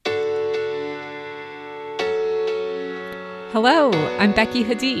Hello, I'm Becky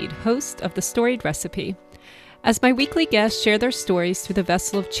Hadid, host of The Storied Recipe. As my weekly guests share their stories through the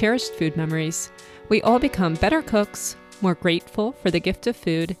vessel of cherished food memories, we all become better cooks, more grateful for the gift of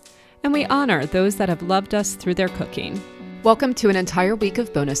food, and we honor those that have loved us through their cooking. Welcome to an entire week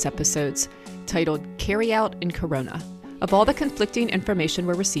of bonus episodes titled Carryout and Corona. Of all the conflicting information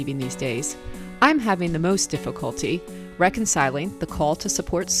we're receiving these days, I'm having the most difficulty reconciling the call to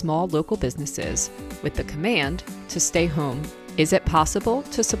support small local businesses with the command to stay home. Is it possible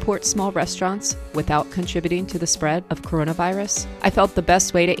to support small restaurants without contributing to the spread of coronavirus? I felt the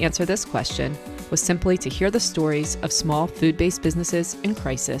best way to answer this question was simply to hear the stories of small food-based businesses in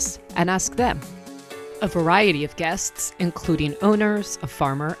crisis and ask them. A variety of guests, including owners, a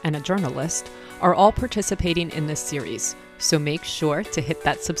farmer, and a journalist, are all participating in this series. So make sure to hit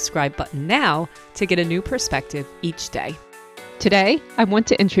that subscribe button now to get a new perspective each day. Today, I want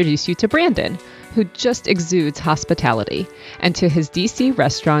to introduce you to Brandon, who just exudes hospitality, and to his DC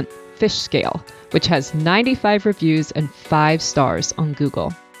restaurant, Fish Scale, which has 95 reviews and 5 stars on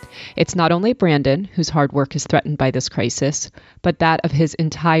Google. It's not only Brandon, whose hard work is threatened by this crisis, but that of his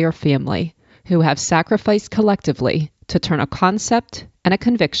entire family, who have sacrificed collectively to turn a concept and a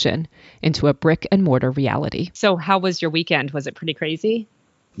conviction into a brick and mortar reality. So how was your weekend? Was it pretty crazy?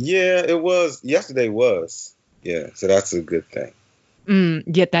 Yeah, it was. Yesterday was. Yeah, so that's a good thing.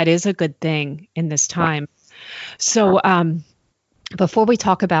 Yeah, that is a good thing in this time. So before we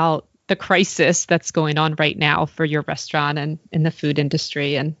talk about the crisis that's going on right now for your restaurant and in the food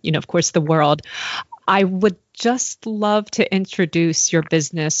industry and, of course, the world, I would just love to introduce your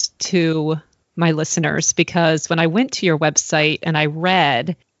business to my listeners, because when I went to your website and I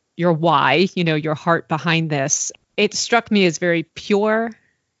read your why, your heart behind this, it struck me as very pure,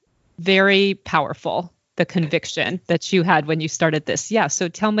 very powerful, the conviction that you had when you started this. Yeah. So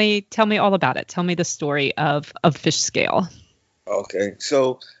tell me all about it. Tell me the story of Fish Scale. Okay.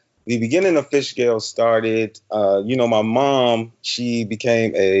 So the beginning of Fish Scale started, my mom, she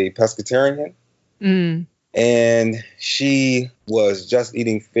became a pescatarian and she was just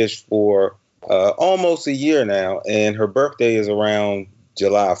eating fish for almost a year now, and her birthday is around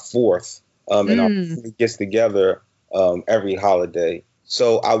July 4th, and our family gets together every holiday.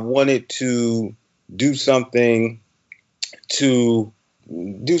 So I wanted to do something so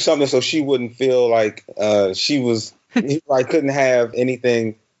she wouldn't feel like I couldn't have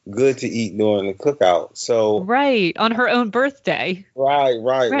anything good to eat during the cookout. So right, on her own birthday.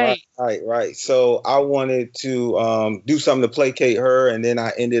 Right. So I wanted to do something to placate her, and then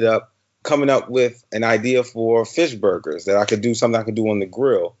I ended up coming up with an idea for fish burgers that I could do on the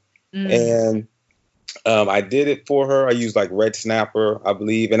grill. And I did it for her. I used like red snapper, I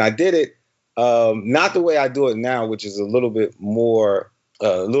believe. And I did it not the way I do it now, which is a little bit more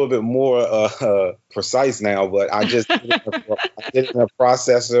precise now, but I just did it in a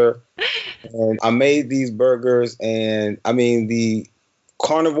processor, and I made these burgers. And I mean, the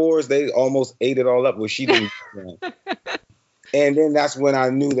carnivores, they almost ate it all up, but she didn't. And then that's when I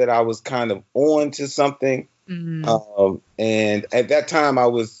knew that I was kind of on to something. And at that time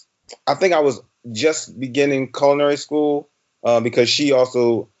I think I was just beginning culinary school, because she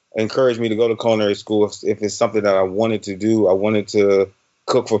also encouraged me to go to culinary school if it's something that I wanted to do. I wanted to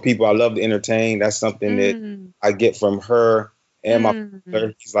cook for people. I love to entertain. That's something that I get from her and my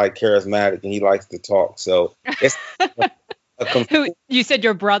father. He's like charismatic and he likes to talk. So it's you said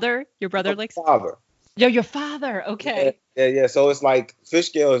your brother? Your brother likes father. Yo, your father. Okay. Yeah. So it's like Fish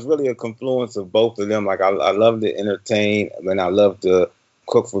Scale is really a confluence of both of them. Like I love to entertain, and I love to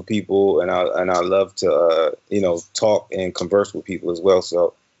cook for people, and I love to talk and converse with people as well.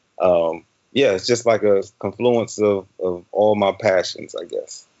 So it's just like a confluence of all my passions, I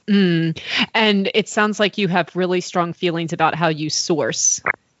guess. And it sounds like you have really strong feelings about how you source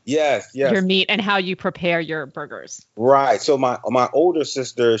your meat and how you prepare your burgers. Right. So my older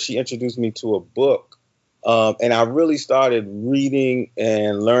sister, she introduced me to a book. And I really started reading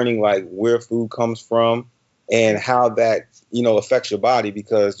and learning like where food comes from and how that, affects your body,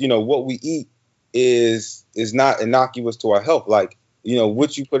 because, what we eat is not innocuous to our health. Like,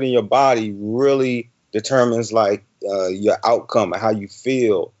 what you put in your body really determines like your outcome and how you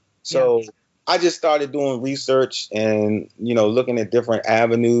feel. So I just started doing research and, looking at different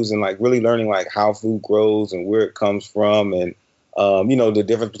avenues and like really learning like how food grows and where it comes from, and, the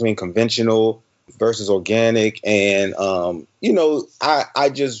difference between conventional versus organic. And, I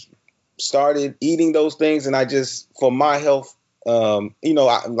just started eating those things. And I just, for my health, I,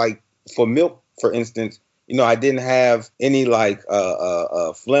 like for milk, for instance, I didn't have any like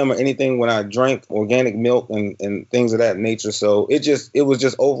phlegm or anything when I drank organic milk and things of that nature. So it was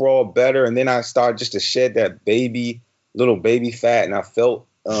just overall better. And then I started just to shed that baby little baby fat, and I felt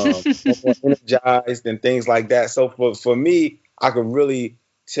more energized and things like that. So for me, I could really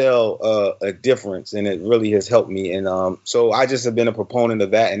tell a difference, and it really has helped me. And so I just have been a proponent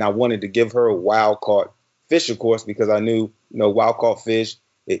of that, and I wanted to give her a wild caught fish, of course, because I knew, wild caught fish,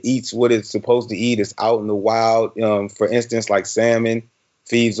 it eats what it's supposed to eat. It's out in the wild. For instance, like salmon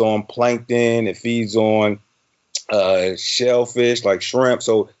feeds on plankton. It feeds on shellfish like shrimp.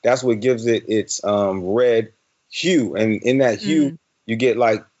 So that's what gives it its red hue. And in that hue, you get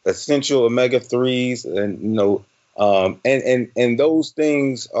like essential omega-3s, and and those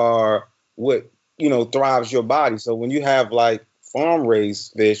things are what thrives your body. So when you have like farm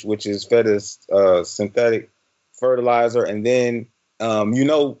raised fish, which is fed as synthetic fertilizer, and then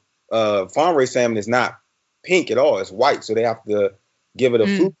farm raised salmon is not pink at all; it's white. So they have to give it a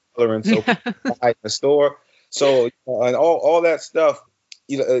food coloring so buy in the store. So and all that stuff,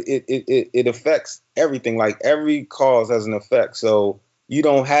 it affects everything. Like every cause has an effect. So you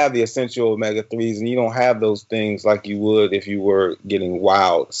don't have the essential omega-3s, and you don't have those things like you would if you were getting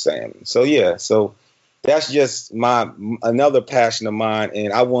wild salmon. So yeah, so that's just another passion of mine,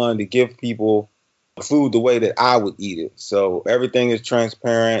 and I wanted to give people food the way that I would eat it. So everything is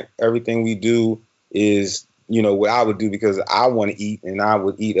transparent. Everything we do is what I would do because I want to eat, and I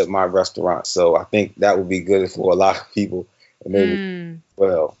would eat at my restaurant. So I think that would be good for a lot of people, and they would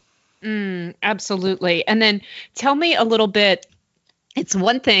well. Absolutely. And then tell me a little bit. It's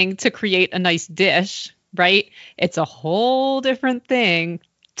one thing to create a nice dish, right? It's a whole different thing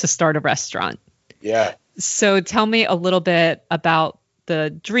to start a restaurant. Yeah. So tell me a little bit about the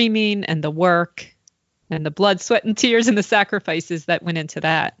dreaming and the work and the blood, sweat, and tears and the sacrifices that went into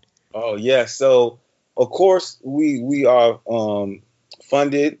that. Oh, yeah. So, of course, we are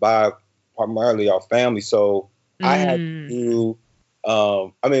funded by primarily our family. So I had to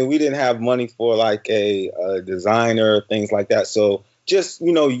we didn't have money for like a designer, things like that. So just,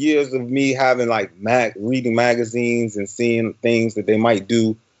 years of me having like reading magazines and seeing things that they might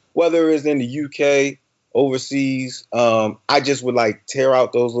do, whether it's in the UK, overseas. I just would like tear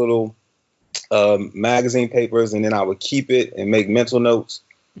out those little magazine papers, and then I would keep it and make mental notes.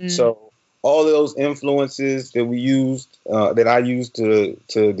 So all of those influences that we used, that I used to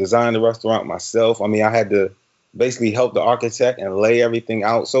design the restaurant myself. I mean, I had to basically help the architect and lay everything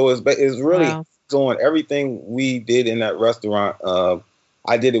out. So it's really on everything we did in that restaurant.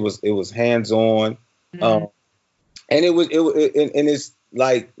 It was hands on, and it's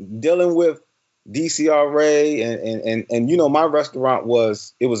like dealing with DCRA and my restaurant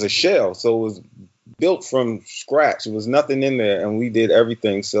was a shell, so it was built from scratch. It was nothing in there, and we did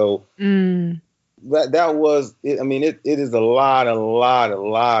everything. So that was it. I mean, it is a lot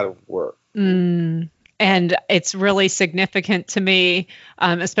of work. And it's really significant to me,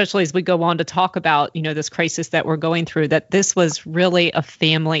 especially as we go on to talk about, this crisis that we're going through, that this was really a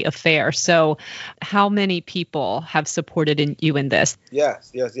family affair. So how many people have supported you in this?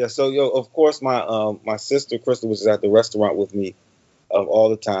 Yes. So, of course, my sister, Crystal, was at the restaurant with me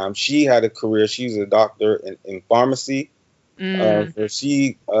all the time. She had a career. She's a doctor in pharmacy. So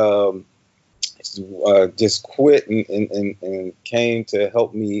she just quit and came to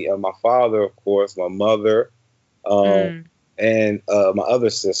help me. My father, of course, my mother, and my other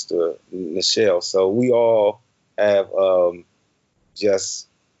sister, Michelle. So we all have just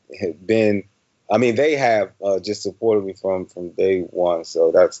been. I mean, they have just supported me from day one.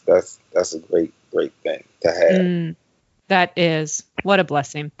 So that's a great thing to have. That is, what a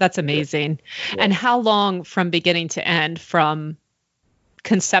blessing. That's amazing. Yeah. And how long from beginning to end, from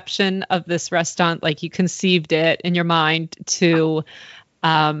conception of this restaurant, like you conceived it in your mind, to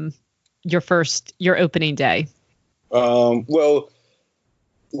your opening day? Well,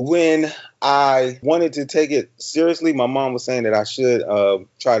 when I wanted to take it seriously, my mom was saying that I should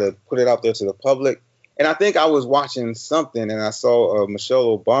try to put it out there to the public. And I think I was watching something, and I saw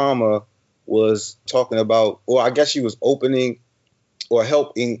Michelle Obama was talking about, or I guess she was opening or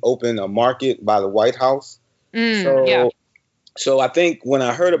helping open a market by the White House. So I think when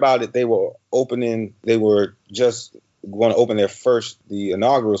I heard about it, they were just going to open the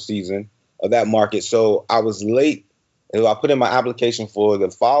inaugural season of that market. So I was late. I put in my application for the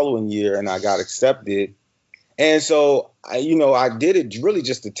following year, and I got accepted. And so, I did it really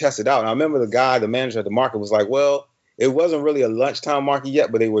just to test it out. And I remember the manager at the market was like, well, it wasn't really a lunchtime market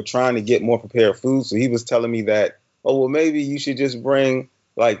yet, but they were trying to get more prepared food. So he was telling me that, oh, well, maybe you should just bring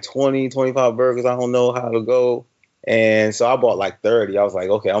like 20, 25 burgers. I don't know how to go. And so I bought like 30. I was like,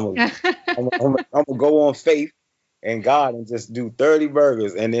 okay, I'm gonna go on faith and God and just do 30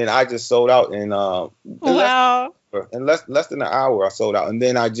 burgers. And then I just sold out in less than an hour. I sold out. And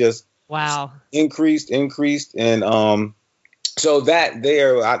then I just Wow. Increased. And so that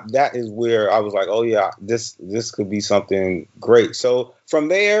is where I was like, oh yeah, this could be something great. So from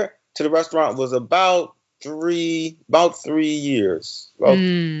there to the restaurant was about 3 years. Well,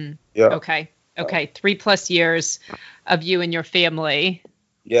 yeah. Okay. 3+ years of you and your family.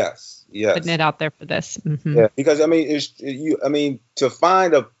 Yes. Putting it out there for this. Yeah, because I mean, to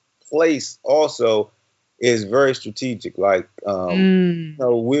find a place also is very strategic. Like,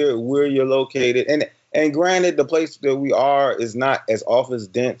 where you're located, and granted, the place that we are is not as office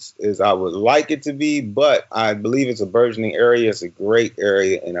dense as I would like it to be, but I believe it's a burgeoning area. It's a great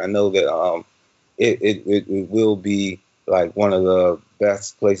area, and I know that it will be like one of the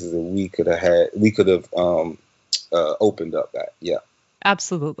best places that we could have opened up at. Yeah.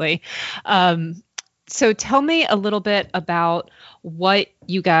 Absolutely. So tell me a little bit about what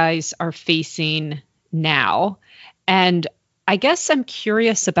you guys are facing now. And I guess I'm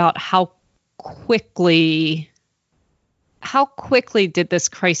curious about how quickly did this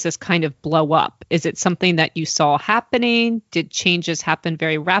crisis kind of blow up? Is it something that you saw happening? Did changes happen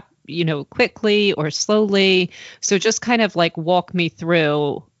very quickly or slowly? So just kind of like walk me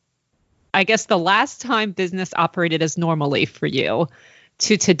through, I guess, the last time business operated as normally for you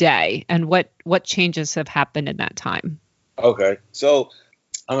to today, and what changes have happened in that time. Okay, so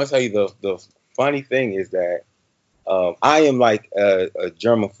I'm gonna tell you the funny thing is that I am like a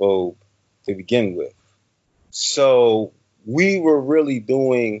germaphobe to begin with. So we were really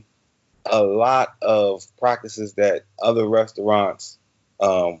doing a lot of practices that other restaurants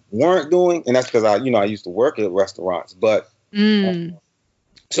weren't doing, and that's because I used to work at restaurants, but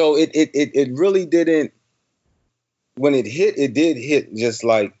so it really didn't. When it did hit just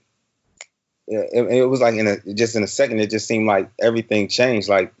like, it was like in a second. It just seemed like everything changed,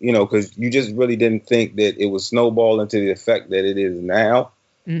 like, because you just really didn't think that it would snowball into the effect that it is now.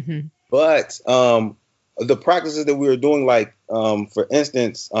 But the practices that we were doing, like, for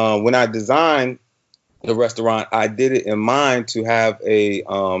instance, when I designed the restaurant, I did it in mind to have a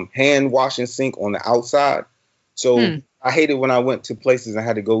hand washing sink on the outside. So I hated when I went to places and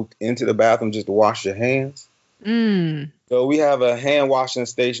had to go into the bathroom just to wash your hands. So we have a hand washing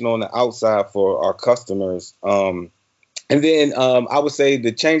station on the outside for our customers. And then I would say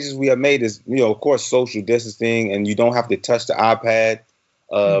the changes we have made is, of course, social distancing, and you don't have to touch the iPad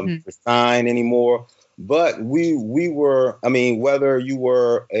to sign anymore. But we were, whether you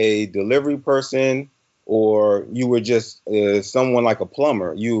were a delivery person or you were just someone like a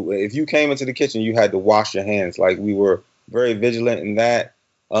plumber, if you came into the kitchen, you had to wash your hands. Like, we were very vigilant in that.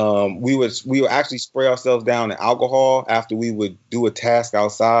 We would actually spray ourselves down in alcohol after we would do a task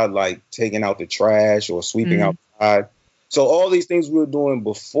outside, like taking out the trash or sweeping outside. So all these things we were doing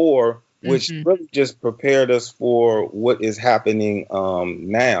before, which really just prepared us for what is happening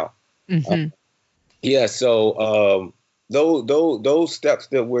now. Yeah. So those steps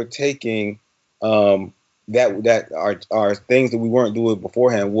that we're taking, that are things that we weren't doing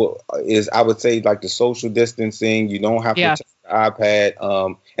beforehand, is, I would say, like the social distancing. You don't have to touch the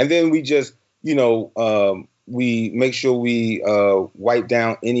iPad. And then we just, we make sure we wipe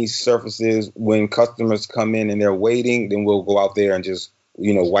down any surfaces when customers come in and they're waiting. Then we'll go out there and just,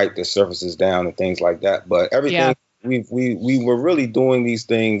 wipe the surfaces down and things like that. But everything, we were really doing these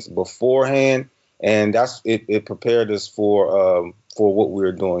things beforehand, and it prepared us for what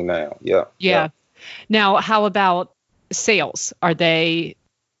we're doing now. Yeah. Now, how about sales? Are they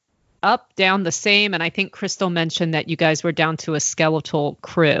up, down, the same? And I think Crystal mentioned that you guys were down to a skeletal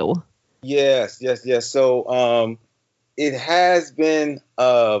crew. Yes. So it has been,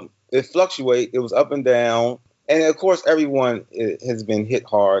 it fluctuates. It was up and down. And of course, everyone has been hit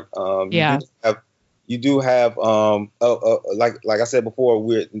hard. You do have like I said before,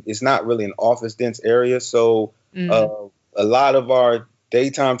 it's not really an office dense area. So a lot of our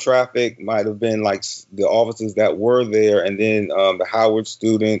daytime traffic might have been like the offices that were there, and then the Howard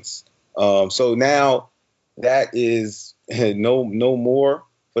students. So now that is no more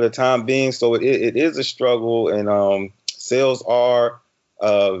for the time being. So it is a struggle, and sales are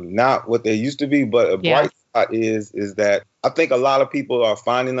not what they used to be. But a bright spot is that I think a lot of people are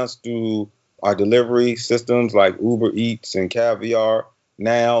finding us through our delivery systems like Uber Eats and Carryout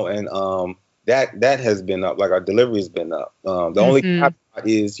now, and that has been up. Like, our delivery has been up. The only caveat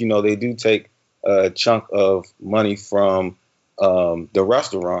is, they do take a chunk of money from the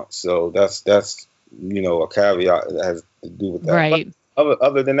restaurant, so that's a caveat that has to do with that. Right. But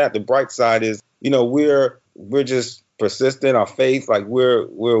other than that, the bright side is, we're just persistent. Our faith, like, we're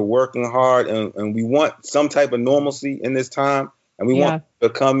working hard, and we want some type of normalcy in this time, and we want them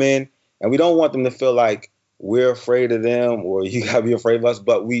to come in, and we don't want them to feel like we're afraid of them or you gotta be afraid of us,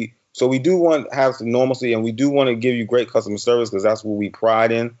 but we So we do want to have some normalcy, and we do want to give you great customer service because that's what we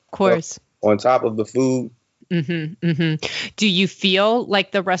pride in. Of course. On top of the food. Mm-hmm, mm-hmm. Do you feel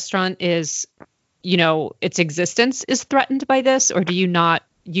like the restaurant is, its existence is threatened by this, or do you not?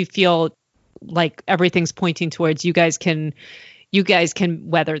 You feel like everything's pointing towards you guys can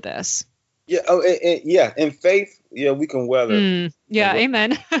weather this? Yeah. Oh, yeah. In faith, yeah, we can weather. Yeah.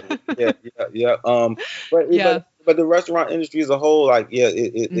 Amen. Yeah. But the restaurant industry as a whole, like, yeah,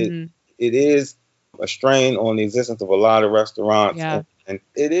 it is a strain on the existence of a lot of restaurants. Yeah. And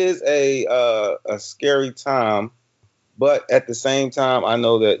it is a scary time, but at the same time, I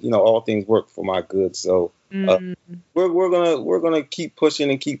know that all things work for my good. So we're gonna keep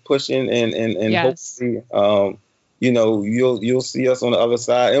pushing and yes. hopefully you'll see us on the other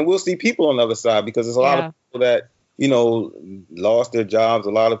side, and we'll see people on the other side, because there's a lot of people that lost their jobs.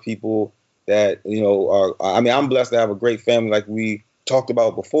 A lot of people that are. I mean, I'm blessed to have a great family, like we talked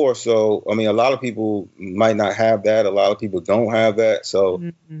about before. So I mean, a lot of people might not have that. A lot of people don't have that. So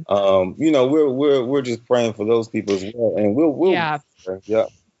we're just praying for those people as well, and we'll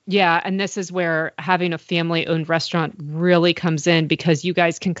yeah. And this is where having a family-owned restaurant really comes in, because you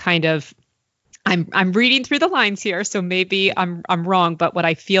guys can kind of. I'm reading through the lines here, so maybe I'm wrong, but what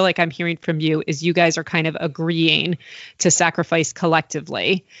I feel like I'm hearing from you is you guys are kind of agreeing to sacrifice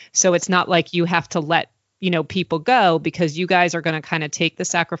collectively. So it's not like you have to let people go, because you guys are going to kind of take the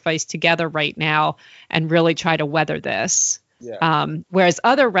sacrifice together right now and really try to weather this. Yeah. Whereas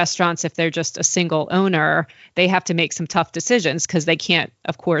other restaurants, if they're just a single owner, they have to make some tough decisions, because they can't,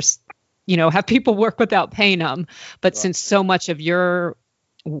 of course, have people work without paying them. But since so much of your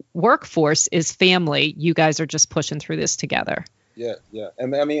workforce is family, you guys are just pushing through this together. Yeah.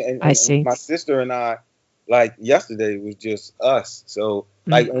 And I mean, I see. My sister and I, like yesterday was just us. So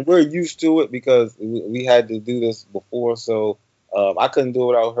and we're used to it because we had to do this before. So I couldn't do it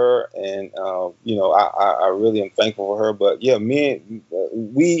without her, and I really am thankful for her. But yeah,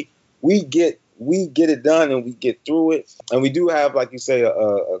 we get it done, and we get through it. And we do have, like you say,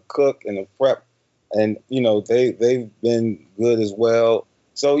 a cook and a prep, and they've been good as well.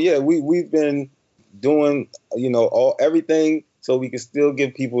 So yeah, we've been doing everything so we can still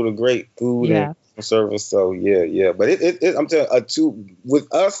give people the great food and service. So yeah. But I'm telling you,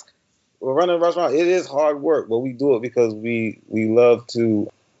 with us running a restaurant, it is hard work, but we do it because we love to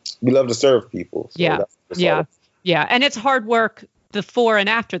serve people. So yeah, and it's hard work before and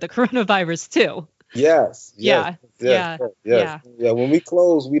after the coronavirus too. Yes. Yeah. When we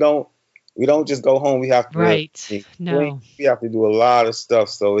close, we don't just go home. We have to we have to do a lot of stuff.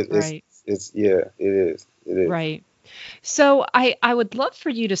 So it is. Right. So I would love for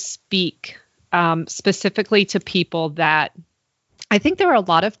you to speak specifically to people that I think there are a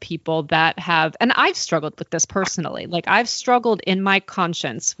lot of people that have, and I've struggled with this personally. Like, I've struggled in my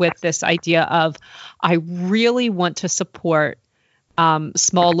conscience with this idea of, I really want to support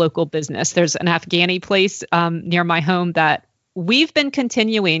small local business. There's an Afghani place near my home that we've been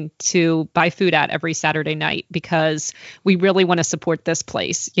continuing to buy food at every Saturday night because we really want to support this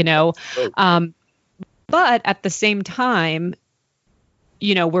place, but at the same time,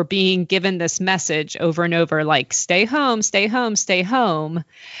 we're being given this message over and over, like, stay home, stay home, stay home.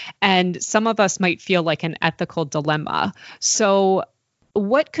 And some of us might feel like an ethical dilemma. So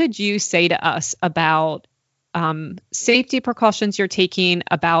what could you say to us about safety precautions you're taking,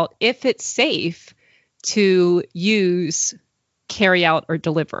 about if it's safe to use carryout or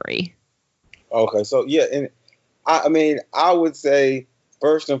delivery? Okay. So, yeah. And I mean, I would say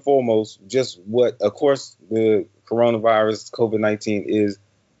first and foremost, just of course, the coronavirus, COVID-19 is,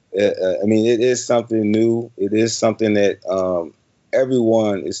 it is something new. It is something that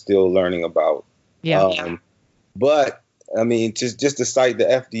everyone is still learning about. Yeah. But I mean, just to cite the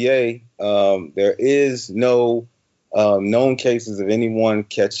FDA, there is no known cases of anyone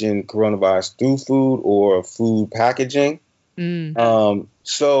catching coronavirus through food or food packaging.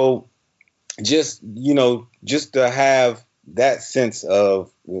 So just to have that sense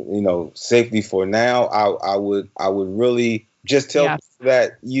of safety for now, I would really just tell people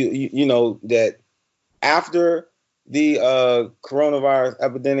that that after the coronavirus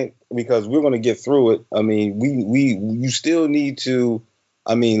epidemic, because we're going to get through it. I mean, you still need to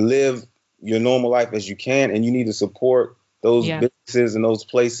live your normal life as you can, and you need to support those businesses and those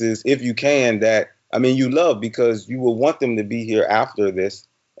places if you can, that you love, because you will want them to be here after this.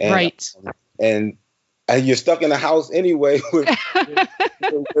 And, right. And you're stuck in the house anyway with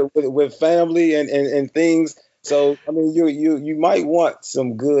family and things. So you might want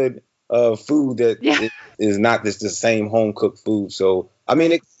some good food that is not just the same home cooked food. So I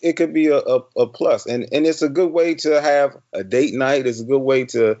mean, it could be a plus, and it's a good way to have a date night. It's a good way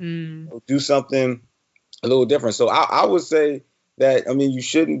to do something a little different. So I would say that, I mean, you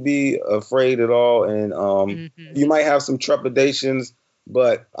shouldn't be afraid at all, and you might have some trepidations,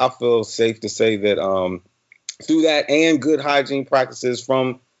 but I feel safe to say that through that and good hygiene practices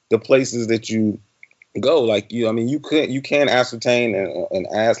from the places that you go, like I mean, you can ascertain and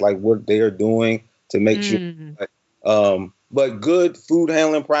ask like what they are doing to make sure. But good food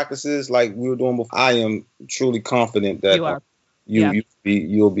handling practices, like we were doing before, I am truly confident that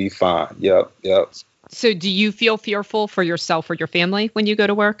you'll be fine. Yep. So, do you feel fearful for yourself or your family when you go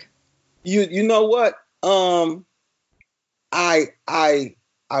to work? You know what? I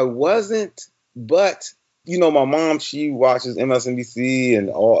wasn't, but my mom, she watches MSNBC and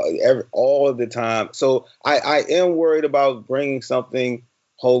all of the time. So I am worried about bringing something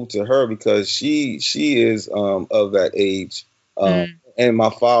home to her because she is of that age, and my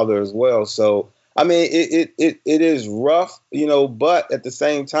father as well. So I mean, it is rough, but at the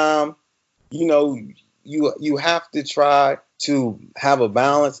same time, you have to try to have a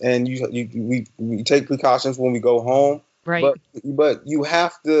balance, and we take precautions when we go home, right? But you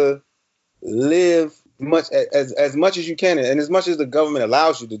have to live as much as you can, and as much as the government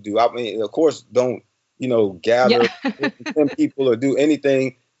allows you to do. I mean, of course, don't gather 10 people or do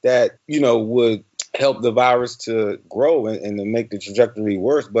anything that would help the virus to grow and to make the trajectory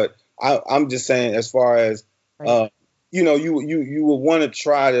worse. But I'm just saying, as far as you would want to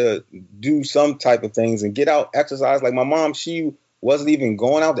try to do some type of things and get out, exercise. Like my mom, she wasn't even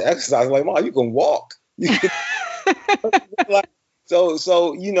going out to exercise. I'm like, Mom, you can walk. So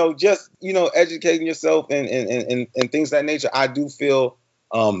just educating yourself and things of that nature. I do feel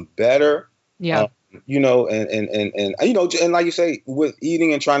better. Yeah. And like you say, with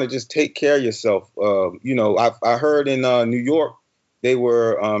eating and trying to just take care of yourself. I heard in New York they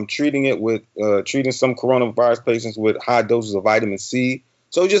were treating some coronavirus patients with high doses of vitamin C.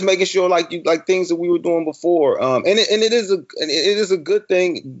 So just making sure like things that we were doing before. And it is a good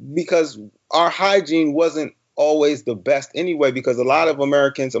thing because our hygiene wasn't always the best anyway, because a lot of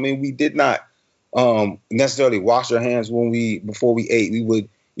Americans, I mean, we did not necessarily wash our hands before we ate. We would,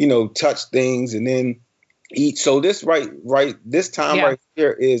 touch things and then eat. So this this time right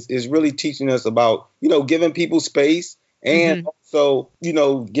here is really teaching us about, giving people space and also,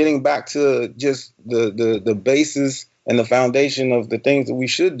 getting back to just the basis and the foundation of the things that we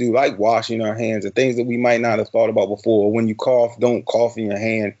should do, like washing our hands and things that we might not have thought about before. When you cough, don't cough in your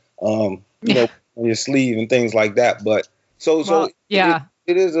hand, on your sleeve and things like that. But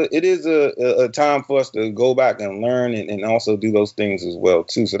it is a time for us to go back and learn and also do those things as well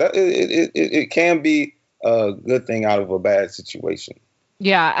too. So that it can be a good thing out of a bad situation.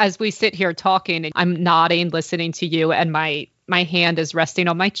 Yeah, as we sit here talking, I'm nodding, listening to you, and my hand is resting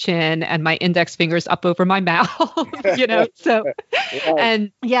on my chin and my index finger's up over my mouth, so,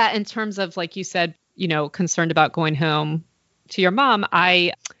 and in terms of, like you said, concerned about going home to your mom,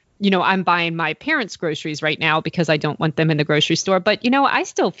 I'm buying my parents' groceries right now because I don't want them in the grocery store, but, I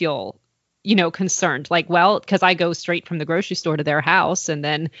still feel, concerned, because I go straight from the grocery store to their house. And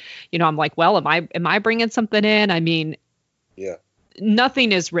then, I'm like, well, am I bringing something in? I mean,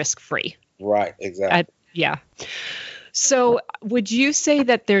 nothing is risk-free. Right. Exactly. So would you say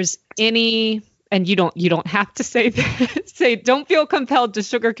that there's any, and you don't have to say this, don't feel compelled to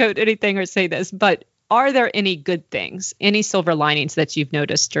sugarcoat anything or say this, but are there any good things, any silver linings that you've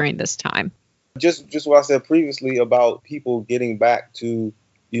noticed during this time? Just what I said previously about people getting back to,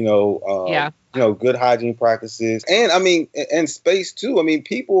 good hygiene practices, and I mean, and space too. I mean,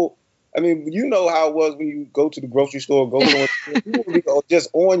 people. I mean, how it was when you go to the grocery store, people would be just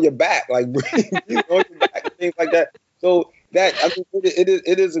on your back, like on your back and things like that. So that, I mean,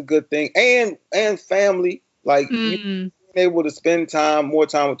 it is a good thing, and family, like being able to spend more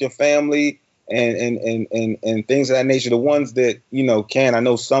time with your family and things of that nature. The ones that can. I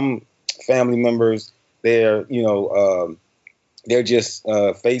know some family members, they're they're just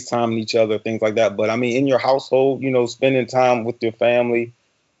FaceTiming each other, things like that. But I mean, in your household, spending time with your family.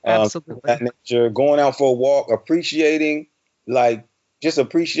 Absolutely. That nature, going out for a walk, appreciating the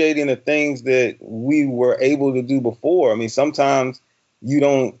things that we were able to do before. I mean, sometimes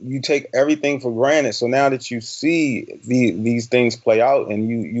you take everything for granted. So now that you see these things play out, and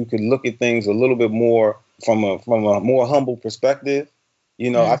you could look at things a little bit more from a more humble perspective,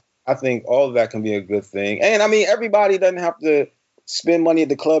 I think all of that can be a good thing. And I mean, everybody doesn't have to spend money at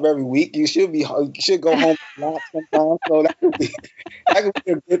the club every week. You should go home sometimes. So that could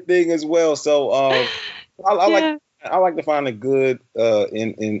be a good thing as well. So I like to find the good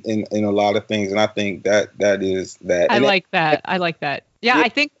in a lot of things, and I think that is that. I like that. Yeah, Yeah, I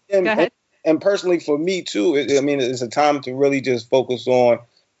think. and, Go ahead. and personally for me too, I mean, it's a time to really just focus on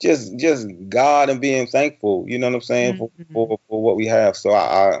just God and being thankful. You know what I'm saying Mhm. for what we have. So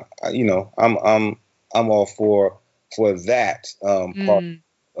I'm all for that part Mm,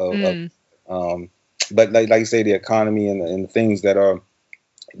 of mm. um, but like you say, the economy and the things that are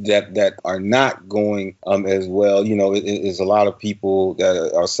not going as well. You know, it's a lot of people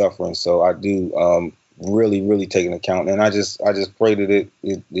that are suffering. So I do really take into account, and I just pray that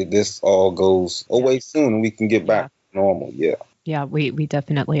this all goes Yeah. away soon and we can get back Yeah. to normal. Yeah. Yeah. We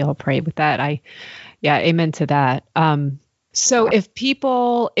definitely all pray with that. Yeah, amen to that. So if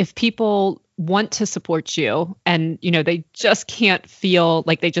people want to support you and they just can't feel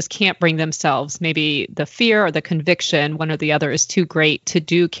like they just can't bring themselves, maybe the fear or the conviction, one or the other is too great to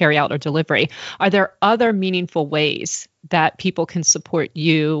do carry out or delivery, are there other meaningful ways that people can support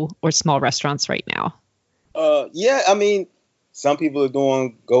you or small restaurants right now? Yeah. I mean, some people are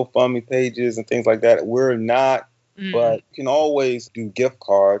doing GoFundMe pages and things like that. We're not, but Mm, you can always do gift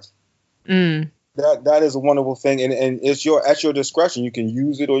cards. mm, That is a wonderful thing, and it's at your discretion. You can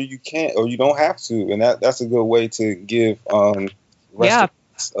use it or you can't, or you don't have to, and that's a good way to give yeah,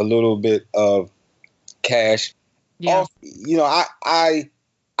 restaurants a little bit of cash. yeah. Also,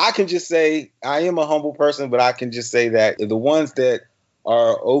 I can just say I am a humble person, but I can just say that the ones that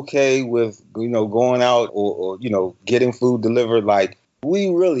are okay with going out or getting food delivered, like we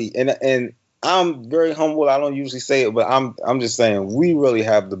really and I'm very humble. I don't usually say it, but I'm just saying we really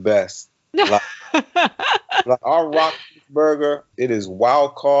have the best. Like our rockfish burger, it is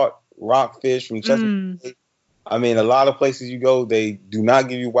wild caught rockfish from Chesapeake Mm, Bay. I mean, a lot of places you go, they do not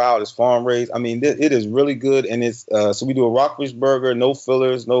give you wild. It's farm raised. I mean, it is really good, and it's so we do a rockfish burger, no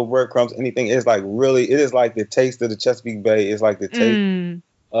fillers, no breadcrumbs, anything. It's like really, it is like the taste of the Chesapeake Bay. It's like the taste mm,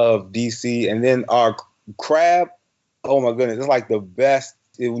 of DC, and then our crab. Oh my goodness, it's like the best.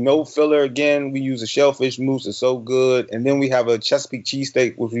 No filler again. We use a shellfish mousse. It's so good. And then we have a Chesapeake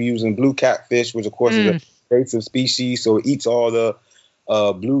cheesesteak, which we use in blue catfish, which of course is a mm. invasive species. So it eats all the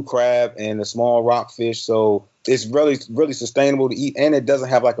blue crab and the small rockfish. So it's really sustainable to eat, and it doesn't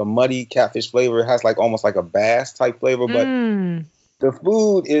have like a muddy catfish flavor. It has like almost like a bass type flavor. But Mm, the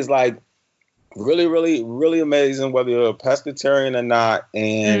food is like really amazing, whether you're a pescatarian or not.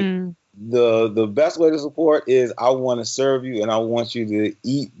 And mm. the best way to support is I want to serve you and I want you to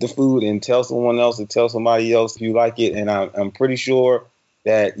eat the food and tell someone else and tell somebody else if you like it. And I'm pretty sure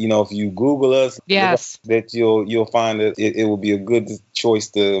that if you Google us, Yes. that you'll find that it will be a good choice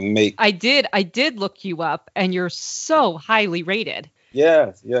to make. I did look you up and you're so highly rated.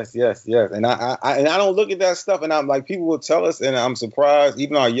 Yes. And I don't look at that stuff, and I'm like, people will tell us, and I'm surprised,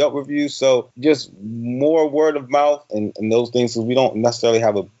 even our Yelp reviews. So just more word of mouth and those things, because we don't necessarily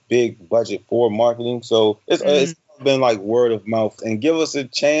have a big budget for marketing. So Mm, it's been like word of mouth, and give us a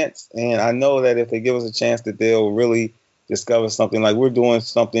chance. And I know that if they give us a chance, that they'll really discover something. Like we're doing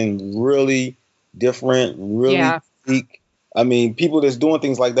something really different, really yeah. unique. I mean, people that's doing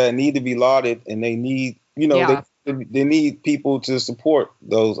things like that need to be lauded, and they need, Yeah. they need people to support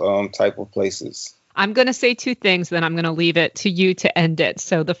those type of places. I'm going to say two things, then I'm going to leave it to you to end it.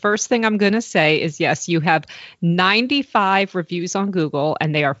 So, the first thing I'm going to say is yes, you have 95 reviews on Google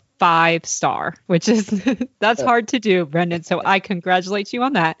and they are 5-star, which is that's hard to do, Brendan. So, I congratulate you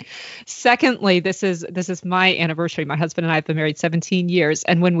on that. Secondly, this is my anniversary. My husband and I have been married 17 years.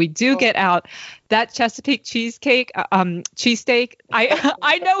 And when we do get out, that Chesapeake cheesesteak,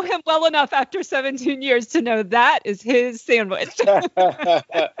 I know him well enough after 17 years to know that is his sandwich.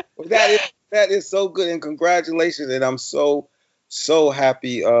 That is so good, and congratulations! And I'm so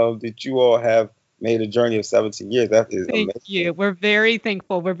happy that you all have made a journey of 17 years. That is Thank amazing. you. We're very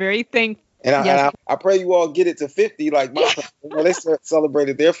thankful. We're very thankful. And I, and Yes. I, I pray you all get it to 50, like my parents. They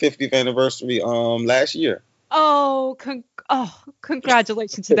celebrated their 50th anniversary last year.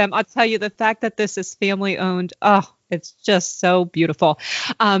 Congratulations to them. I'll tell you, the fact that this is family owned, it's just so beautiful.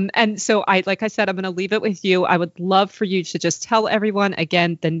 And so like I said, I'm going to leave it with you. I would love for you to just tell everyone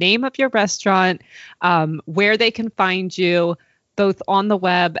again the name of your restaurant, where they can find you, both on the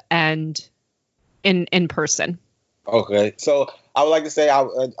web and in person. Okay, so I would like to say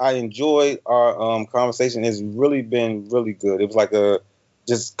I enjoyed our conversation. It's really been really good. It was like a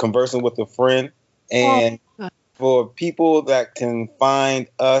just conversing with a friend. Oh, And for people that can find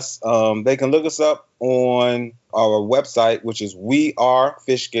us, they can look us up on our website, which is We Are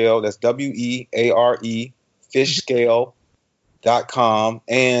Fish Scale. That's WEARE fishscale.com.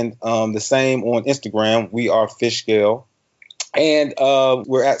 And the same on Instagram, We Are Fish Scale. And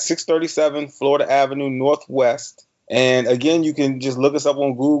we're at 637 Florida Avenue Northwest. And again, you can just look us up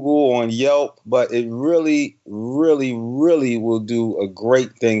on Google, on Yelp, but it really, really, really will do a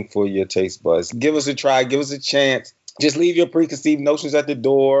great thing for your taste buds. Give us a try, give us a chance. Just leave your preconceived notions at the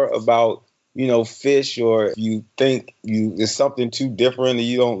door about, fish, or if you think there's something too different and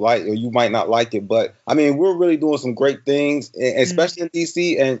you don't like, or you might not like it. But I mean, we're really doing some great things, especially in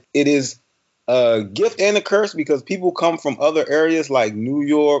DC, and it is a gift and a curse because people come from other areas like New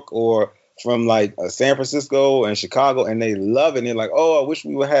York or from like San Francisco and Chicago, and they love it. And they're like, oh, I wish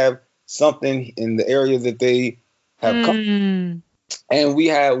we would have something in the areas that they have come. And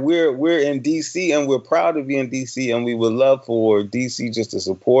we're in DC, and we're proud to be in DC, and we would love for DC just to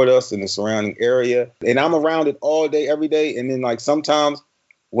support us in the surrounding area. And I'm around it all day, every day. And then like sometimes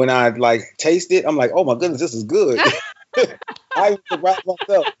when I like taste it, I'm like, oh my goodness, this is good. I surprise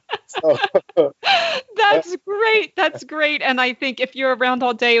myself. So, That's great. That's great. And I think if you're around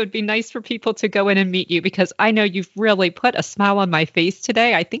all day, it would be nice for people to go in and meet you, because I know you've really put a smile on my face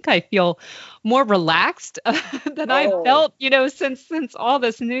today. I think I feel more relaxed than I felt, since all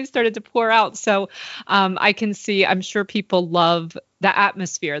this news started to pour out. So I can see, I'm sure people love the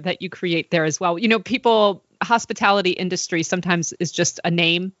atmosphere that you create there as well. Hospitality industry sometimes is just a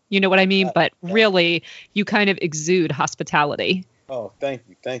name, you know what I mean? But really, you kind of exude hospitality. Oh, thank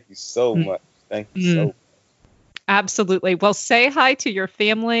you. Thank you so much. Thank you so much. Absolutely. Well, say hi to your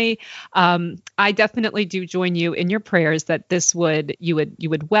family. I definitely do join you in your prayers that you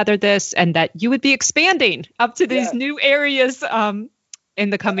would weather this, and that you would be expanding up to these new areas in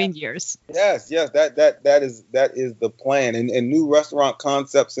the coming years. Yes, that is the plan, and new restaurant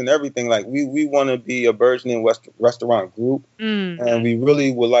concepts and everything. Like we want to be a burgeoning restaurant group, and we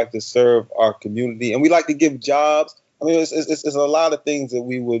really would like to serve our community, and we like to give jobs. I mean, it's a lot of things that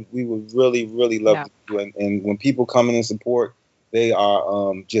we would really, really love to do. And when people come in and support, they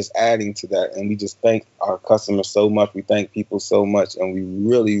are just adding to that. And we just thank our customers so much. We thank people so much. And we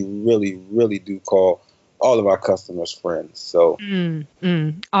really, really, really do call all of our customers friends. So.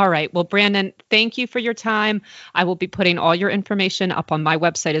 All right. Well, Brandon, thank you for your time. I will be putting all your information up on my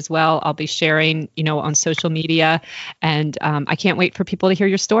website as well. I'll be sharing, on social media. And I can't wait for people to hear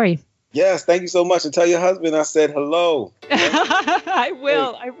your story. Yes, thank you so much. And tell your husband I said hello. I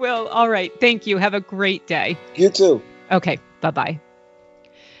will. All right. Thank you. Have a great day. You too. Okay. Bye-bye.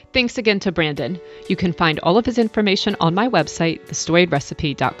 Thanks again to Brandon. You can find all of his information on my website,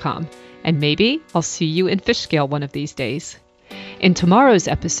 thestoriedrecipe.com. And maybe I'll see you in fish scale one of these days. In tomorrow's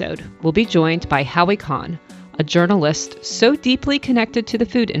episode, we'll be joined by Howie Kahn, a journalist so deeply connected to the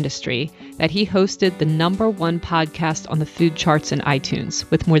food industry that he hosted the #1 podcast on the food charts in iTunes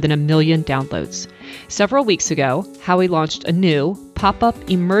with more than 1 million downloads. Several weeks ago, Howie launched a new pop-up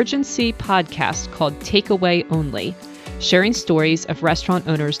emergency podcast called Takeaway Only, sharing stories of restaurant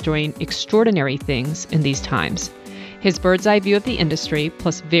owners doing extraordinary things in these times. His bird's eye view of the industry,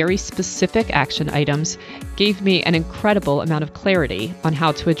 plus very specific action items, gave me an incredible amount of clarity on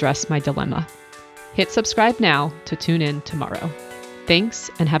how to address my dilemma. Hit subscribe now to tune in tomorrow. Thanks,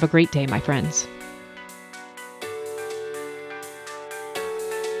 and have a great day, my friends.